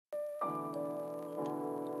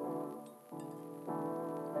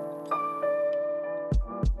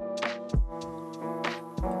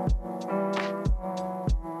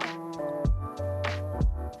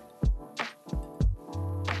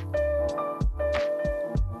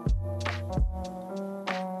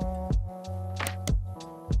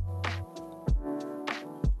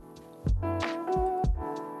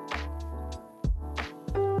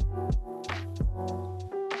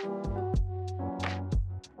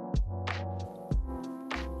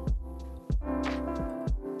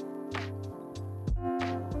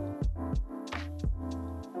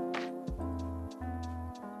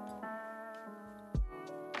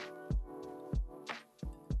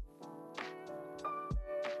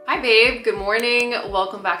Hi babe, good morning.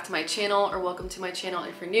 Welcome back to my channel, or welcome to my channel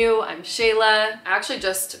if you're new. I'm Shayla. I actually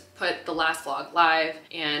just put the last vlog live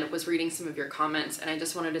and was reading some of your comments, and I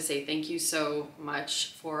just wanted to say thank you so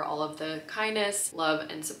much for all of the kindness, love,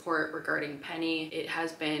 and support regarding Penny. It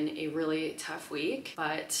has been a really tough week,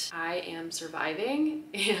 but I am surviving,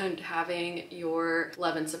 and having your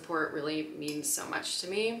love and support really means so much to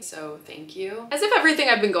me, so thank you. As if everything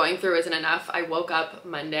I've been going through isn't enough, I woke up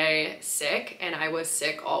Monday sick, and I was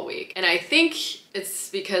sick all week. And I think it's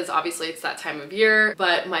because obviously it's that time of year,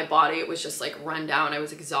 but my body was just like run down. I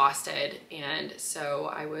was exhausted. And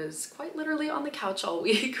so I was quite literally on the couch all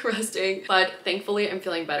week resting, but thankfully I'm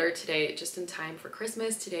feeling better today, just in time for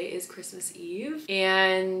Christmas. Today is Christmas Eve.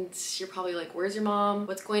 And you're probably like, where's your mom?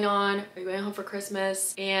 What's going on? Are you going home for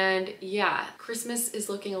Christmas? And yeah, Christmas is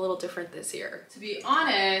looking a little different this year. To be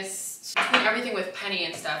honest, between everything with Penny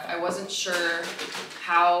and stuff, I wasn't sure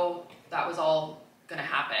how that was all gonna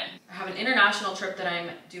happen. I have an international trip that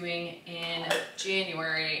I'm doing in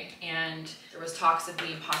January, and there was talks of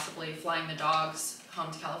me possibly flying the dogs home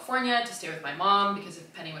to California to stay with my mom, because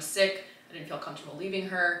if Penny was sick, I didn't feel comfortable leaving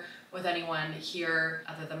her with anyone here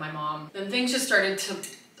other than my mom. Then things just started to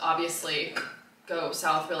obviously go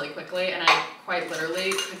south really quickly, and I quite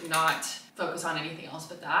literally could not focus on anything else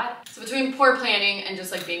but that. So between poor planning and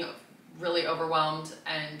just like being really overwhelmed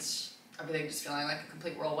and everything just feeling like a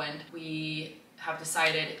complete whirlwind, we have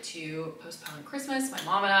decided to postpone Christmas, my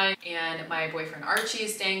mom and I, and my boyfriend Archie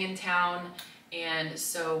is staying in town. And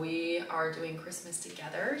so we are doing Christmas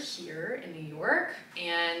together here in New York.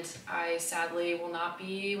 And I sadly will not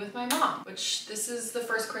be with my mom, which this is the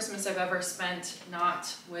first Christmas I've ever spent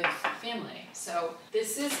not with family. So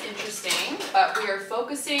this is interesting, but we are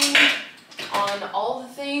focusing on all the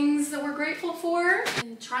things that we're grateful for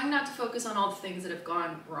and trying not to focus on all the things that have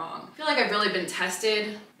gone wrong. I feel like I've really been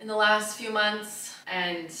tested in the last few months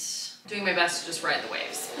and doing my best to just ride the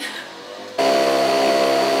waves.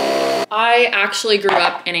 I actually grew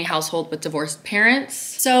up in a household with divorced parents,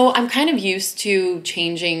 so I'm kind of used to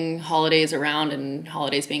changing holidays around and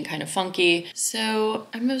holidays being kind of funky. So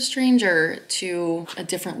I'm no stranger to a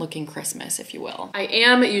different looking Christmas, if you will. I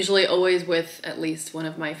am usually always with at least one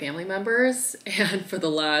of my family members, and for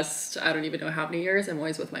the last, I don't even know how many years, I'm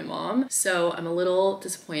always with my mom. So I'm a little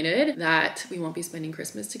disappointed that we won't be spending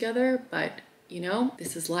Christmas together, but you know,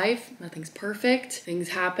 this is life. Nothing's perfect. Things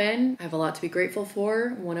happen. I have a lot to be grateful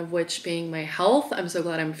for, one of which being my health. I'm so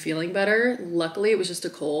glad I'm feeling better. Luckily, it was just a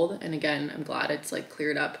cold. And again, I'm glad it's like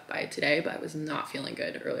cleared up by today, but I was not feeling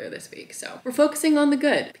good earlier this week. So we're focusing on the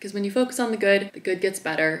good, because when you focus on the good gets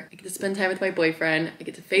better. I get to spend time with my boyfriend. I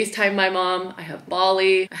get to FaceTime my mom. I have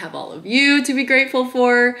Bali. I have all of you to be grateful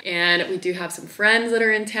for. And we do have some friends that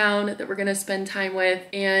are in town that we're gonna spend time with.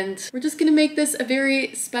 And we're just gonna make this a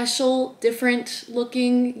very special, different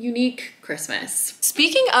looking, unique Christmas.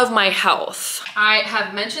 Speaking of my health, I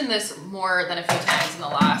have mentioned this more than a few times in the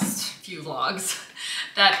last few vlogs,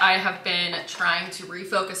 that I have been trying to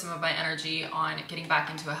refocus some of my energy on getting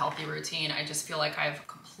back into a healthy routine. I just feel like I've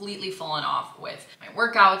completely fallen off with my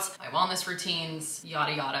workouts, my wellness routines,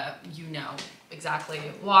 yada yada. You know exactly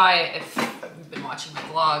why if you've been watching my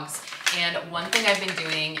vlogs. And one thing I've been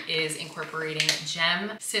doing is incorporating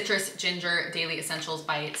Gem Citrus Ginger Daily Essentials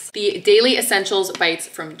Bites. The Daily Essentials Bites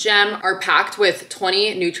from Gem are packed with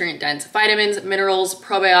 20 nutrient-dense vitamins, minerals,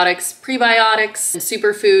 probiotics, prebiotics, and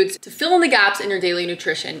superfoods to fill in the gaps in your daily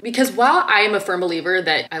nutrition. Because while I am a firm believer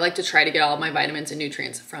that I like to try to get all of my vitamins and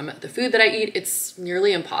nutrients from the food that I eat, it's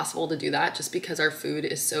nearly impossible to do that just because our food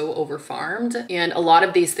is so over-farmed. And a lot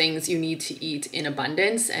of these things you need to eat in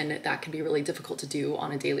abundance, and that can be really difficult to do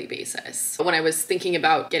on a daily basis. When I was thinking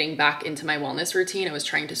about getting back into my wellness routine, I was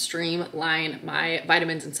trying to streamline my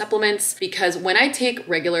vitamins and supplements, because when I take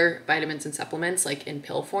regular vitamins and supplements, like in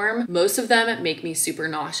pill form, most of them make me super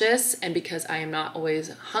nauseous. And because I am not always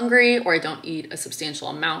hungry, or I don't eat a substantial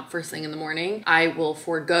amount first thing in the morning, I will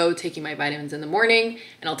forego taking my vitamins in the morning,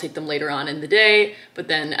 and I'll take them later on in the day. But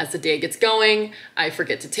then as the day gets going, I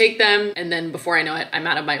forget to take them. And then before I know it, I'm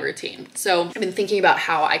out of my routine. So I've been thinking about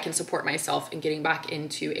how I can support myself in getting back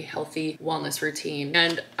into a healthy wellness routine.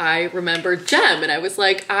 And I remembered Gem, and I was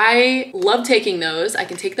like, I love taking those. I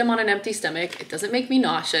can take them on an empty stomach. It doesn't make me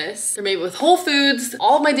nauseous. They're made with whole foods,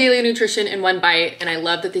 all of my daily nutrition in one bite. And I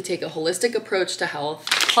love that they take a holistic approach to health.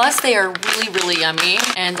 Plus they are really, really yummy.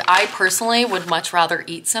 And I personally would much rather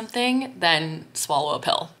eat something than swallow a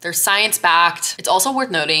pill. They're science-backed. It's also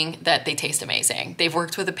worth noting that they taste amazing. They've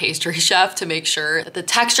worked with a pastry chef to make sure that the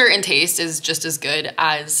texture and taste is just as good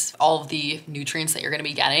as all of the nutrients that you're gonna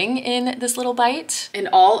be getting. in this little bite. And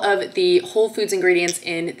all of the whole foods ingredients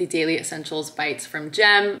in the Daily Essentials bites from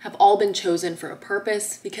Gem have all been chosen for a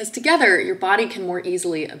purpose because together your body can more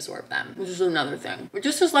easily absorb them, which is another thing. It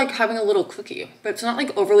just is like having a little cookie, but it's not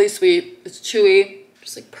like overly sweet, it's chewy.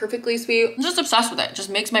 Just like perfectly sweet. I'm just obsessed with it. It just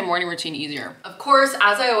makes my morning routine easier. Of course,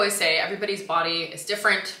 as I always say, everybody's body is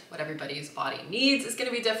different. What everybody's body needs is gonna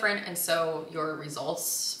be different. And so your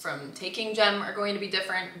results from taking Gem are going to be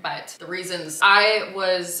different. But the reasons I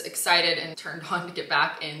was excited and turned on to get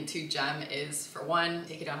back into Gem is, for one,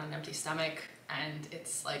 take it on an empty stomach. And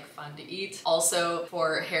it's like fun to eat. Also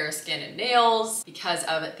for hair, skin, and nails because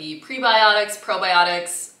of the prebiotics,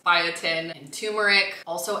 probiotics, biotin, and turmeric.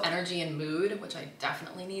 Also energy and mood, which I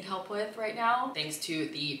definitely need help with right now, thanks to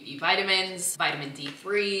the B vitamins, vitamin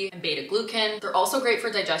D3, and beta glucan. They're also great for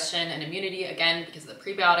digestion and immunity, again, because of the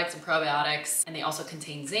prebiotics and probiotics, and they also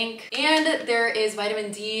contain zinc. And there is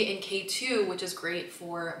vitamin D and K2, which is great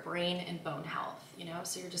for brain and bone health. You know,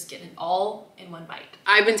 so you're just getting it all in one bite.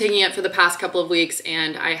 I've been taking it for the past couple of weeks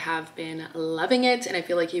and I have been loving it, and I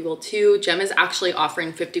feel like you will too. Gem is actually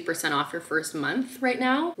offering 50% off your first month right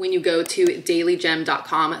now when you go to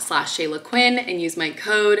dailygem.com/ShaylaQuinn and use my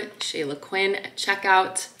code ShaylaQuinn at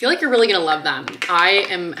checkout. I feel like you're really gonna love them. I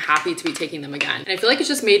am happy to be taking them again. And I feel like it's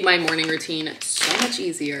just made my morning routine so much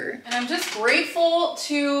easier. And I'm just grateful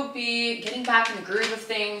to be getting back in the groove of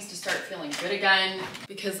things, to start feeling good again,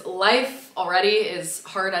 because life already is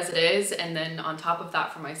hard as it is, and then on top of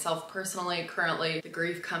that, for myself personally, currently the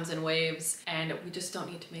grief comes in waves, and we just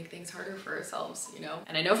don't need to make things harder for ourselves, you know?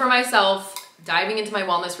 And I know for myself, diving into my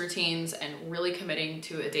wellness routines and really committing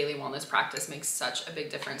to a daily wellness practice makes such a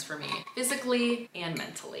big difference for me, physically and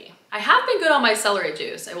mentally. I have been good on my celery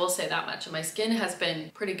juice, I will say that much, and my skin has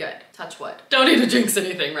been pretty good, touch wood. Don't need to jinx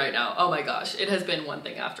anything right now. Oh my gosh, it has been one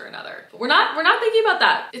thing after another. But we're not thinking about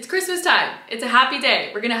that. It's Christmas time. It's a happy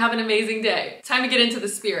day. We're gonna have an amazing day. Time to get into the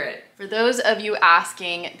spirit. For those of you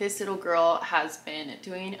asking, this little girl has been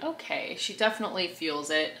doing okay. She definitely feels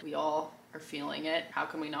it. We all are feeling it. How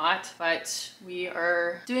can we not? But we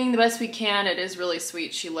are doing the best we can. It is really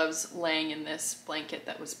sweet. She loves laying in this blanket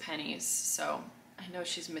that was Penny's. So I know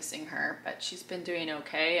she's missing her, but she's been doing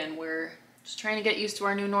okay, and we're just trying to get used to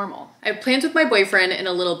our new normal. I have plans with my boyfriend in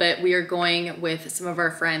a little bit. We are going with some of our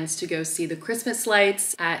friends to go see the Christmas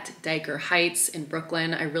lights at Decor Heights in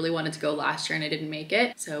Brooklyn. I really wanted to go last year and I didn't make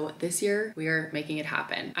it. So this year we are making it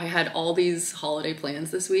happen. I had all these holiday plans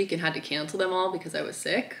this week and had to cancel them all because I was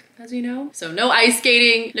sick, as you know. So no ice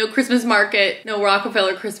skating, no Christmas market, no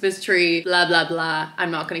Rockefeller Christmas tree, blah, blah, blah. I'm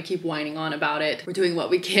not gonna keep whining on about it. We're doing what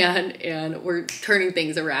we can and we're turning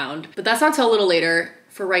things around. But that's not till a little later.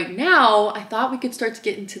 For right now, I thought we could start to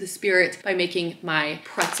get into the spirit by making my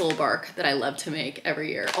pretzel bark that I love to make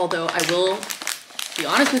every year. Although I will be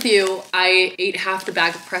honest with you, I ate half the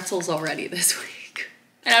bag of pretzels already this week.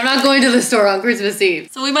 And I'm not going to the store on Christmas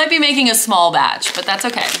Eve. So we might be making a small batch, but that's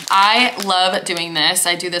okay. I love doing this.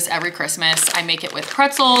 I do this every Christmas. I make it with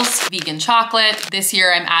pretzels, vegan chocolate. This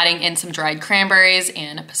year I'm adding in some dried cranberries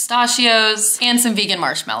and pistachios and some vegan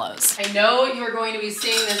marshmallows. I know you are going to be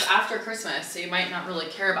seeing this after Christmas, so you might not really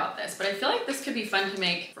care about this, but I feel like this could be fun to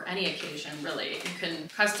make for any occasion, really. You can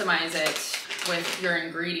customize it with your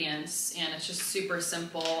ingredients, and it's just super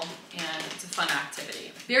simple and it's a fun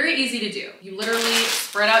activity. Very easy to do. You literally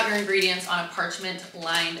spread out your ingredients on a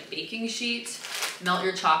parchment-lined baking sheet, melt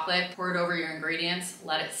your chocolate, pour it over your ingredients,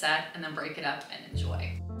 let it set, and then break it up and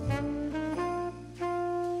enjoy.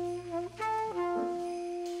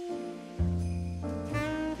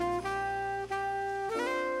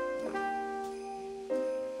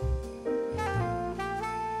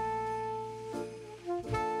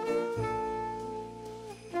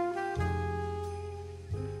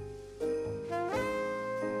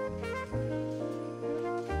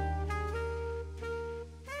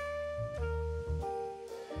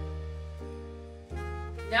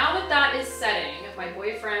 Now that that is setting, my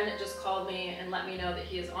boyfriend just called me and let me know that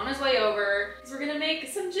he is on his way over because we're gonna make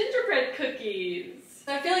some gingerbread cookies.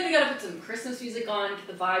 So I feel like we gotta put some Christmas music on, get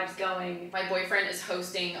the vibes going. My boyfriend is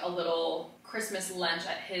hosting a little Christmas lunch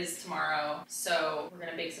at his tomorrow, so we're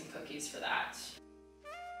gonna bake some cookies for that.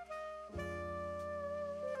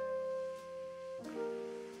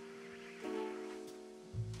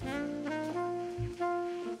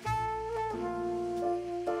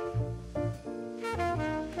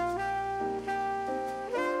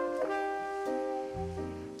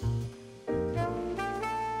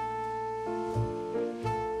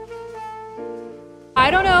 I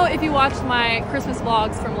don't know if you watched my Christmas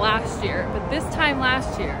vlogs from last year, but this time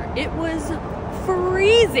last year, it was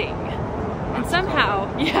freezing. And somehow,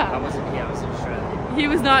 yeah. I wasn't in Australia. He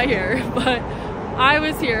was not here, but I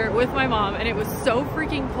was here with my mom and it was so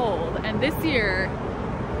freaking cold, and this year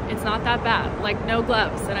it's not that bad. Like, no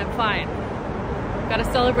gloves and I'm fine. Gotta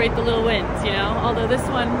celebrate the little wins, you know? Although this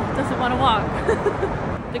one doesn't want to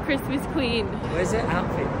walk. The Christmas queen. Where's her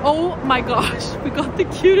outfit? Oh my gosh, we got the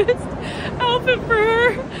cutest outfit for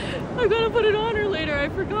her. I gotta put it on her later, I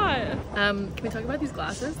forgot. Can we talk about these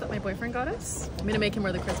glasses that my boyfriend got us? I'm gonna make him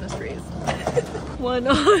wear the Christmas trees. One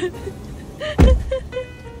on.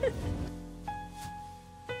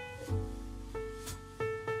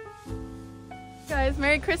 Guys,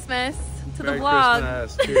 Merry Christmas to the vlog.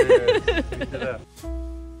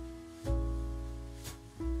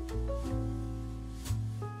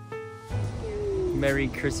 Merry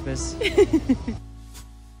Christmas. Cheers. Merry Christmas.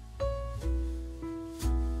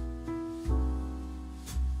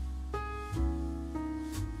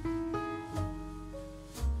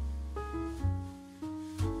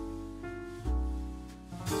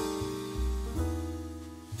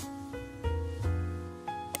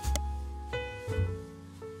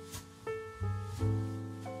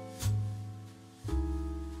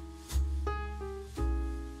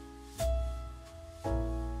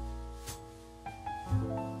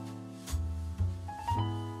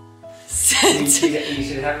 You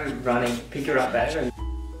should have her running, pick her up better.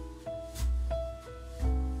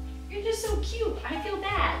 You're just so cute. I feel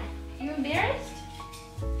bad. Are you embarrassed?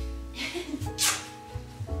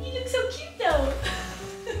 You look so cute though.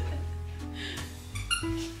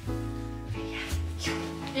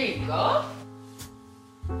 There you go.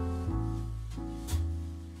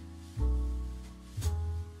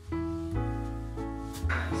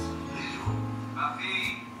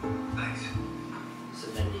 So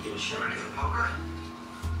then you get a shot.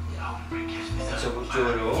 So we'll do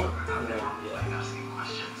it all. And then, yeah.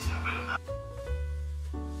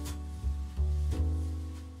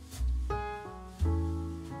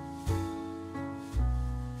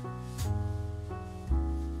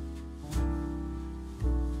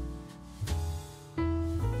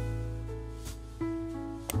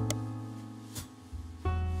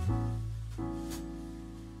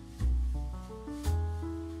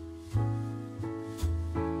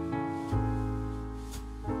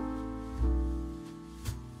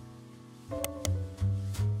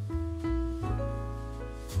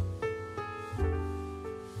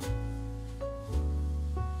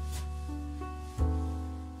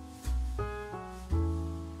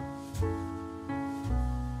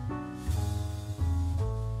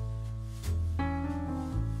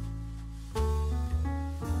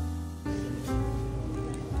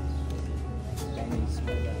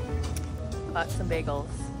 Bought some bagels.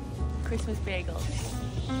 Christmas bagels.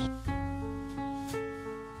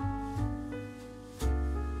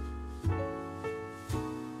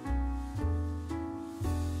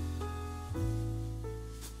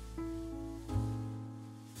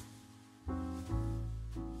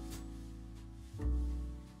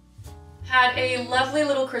 Had a lovely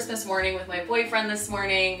little Christmas morning with my boyfriend this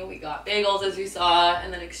morning. We got bagels, as you saw,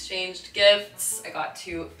 and then exchanged gifts. I got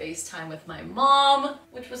to FaceTime with my mom,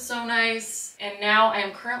 which was so nice. And now I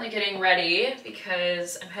am currently getting ready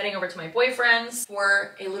because I'm heading over to my boyfriend's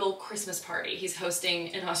for a little Christmas party. He's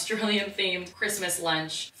hosting an Australian-themed Christmas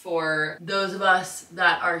lunch for those of us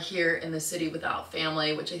that are here in the city without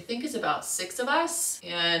family, which I think is about 6 of us.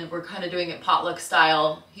 And we're kind of doing it potluck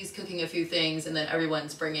style. He's cooking a few things and then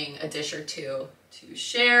everyone's bringing a dish or two to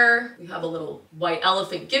share. We have a little white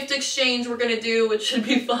elephant gift exchange we're gonna do, which should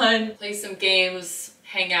be fun. Play some games,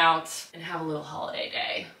 hang out, and have a little holiday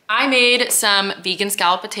day. I made some vegan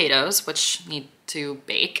scalloped potatoes, which need to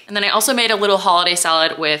bake. And then I also made a little holiday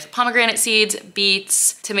salad with pomegranate seeds,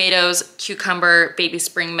 beets, tomatoes, cucumber, baby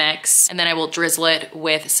spring mix, and then I will drizzle it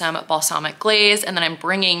with some balsamic glaze. And then I'm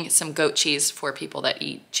bringing some goat cheese for people that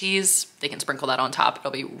eat cheese. They can sprinkle that on top.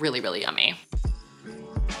 It'll be really, really yummy.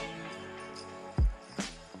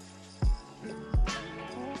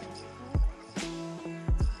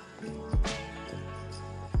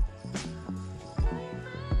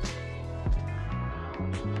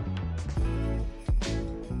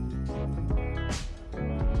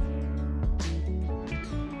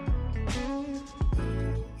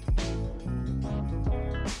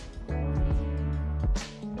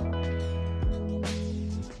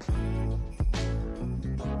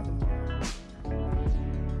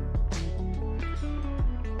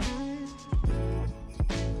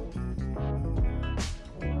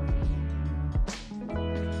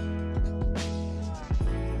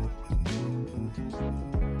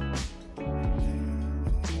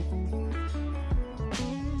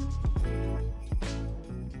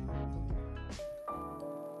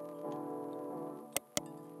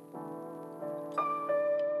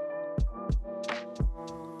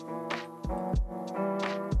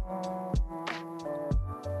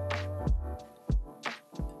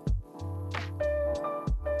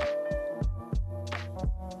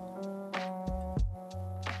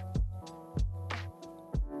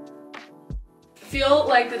 feel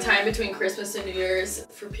like the time between Christmas and New Year's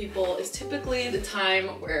for people is typically the time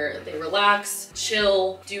where they relax,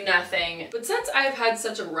 chill, do nothing. But since I've had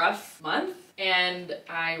such a rough month and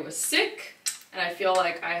I was sick, and I feel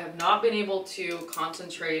like I have not been able to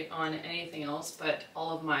concentrate on anything else but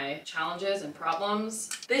all of my challenges and problems,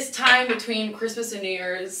 this time between Christmas and New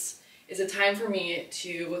Year's is a time for me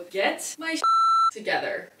to get my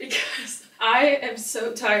together, because I am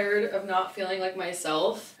so tired of not feeling like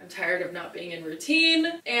myself. I'm tired of not being in routine,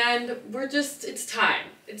 and it's time.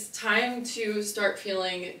 It's time to start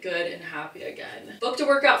feeling good and happy again. Booked a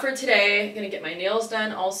workout for today. Gonna get my nails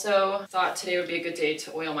done also. Thought today would be a good day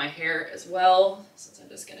to oil my hair as well, since I'm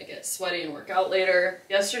just gonna get sweaty and work out later.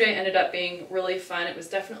 Yesterday ended up being really fun. It was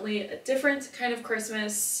definitely a different kind of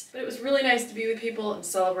Christmas, but it was really nice to be with people and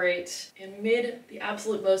celebrate, and made the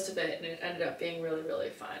absolute most of it, and it ended up being really, really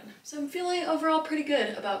fun. So I'm feeling overall pretty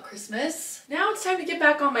good about Christmas. Now it's time to get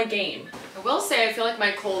back on my game. I will say I feel like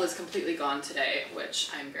my cold is completely gone today, which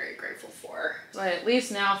I'm very grateful for. So I at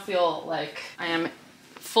least now feel like I am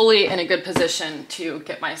fully in a good position to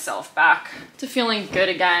get myself back to feeling good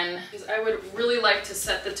again, because I would really like to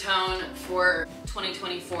set the tone for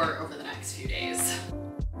 2024 over the next few days.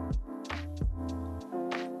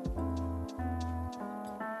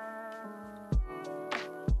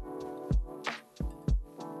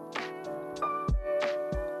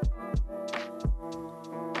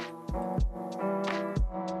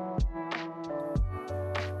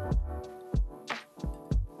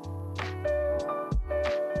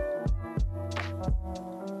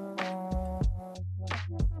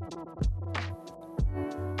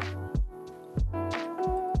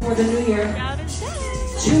 For the new year.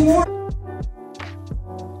 2 more.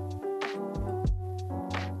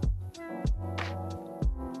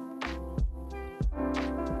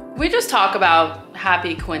 We just talk about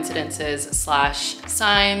happy coincidences slash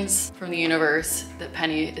signs from the universe that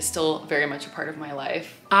Penny is still very much a part of my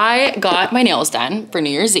life. I got my nails done for New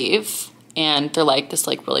Year's Eve, and they're like this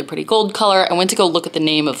really pretty gold color. I went to go look at the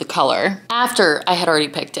name of the color after I had already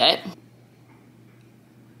picked it.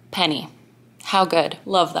 Penny. How good.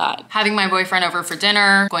 Love that. Having my boyfriend over for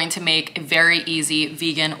dinner, going to make a very easy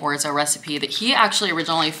vegan orzo recipe that he actually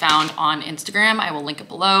originally found on Instagram. I will link it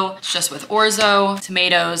below. It's just with orzo,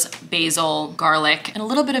 tomatoes, basil, garlic, and a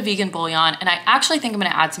little bit of vegan bouillon. And I actually think I'm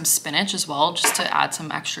gonna add some spinach as well, just to add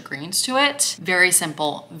some extra greens to it. Very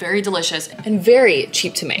simple, very delicious, and very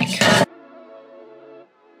cheap to make.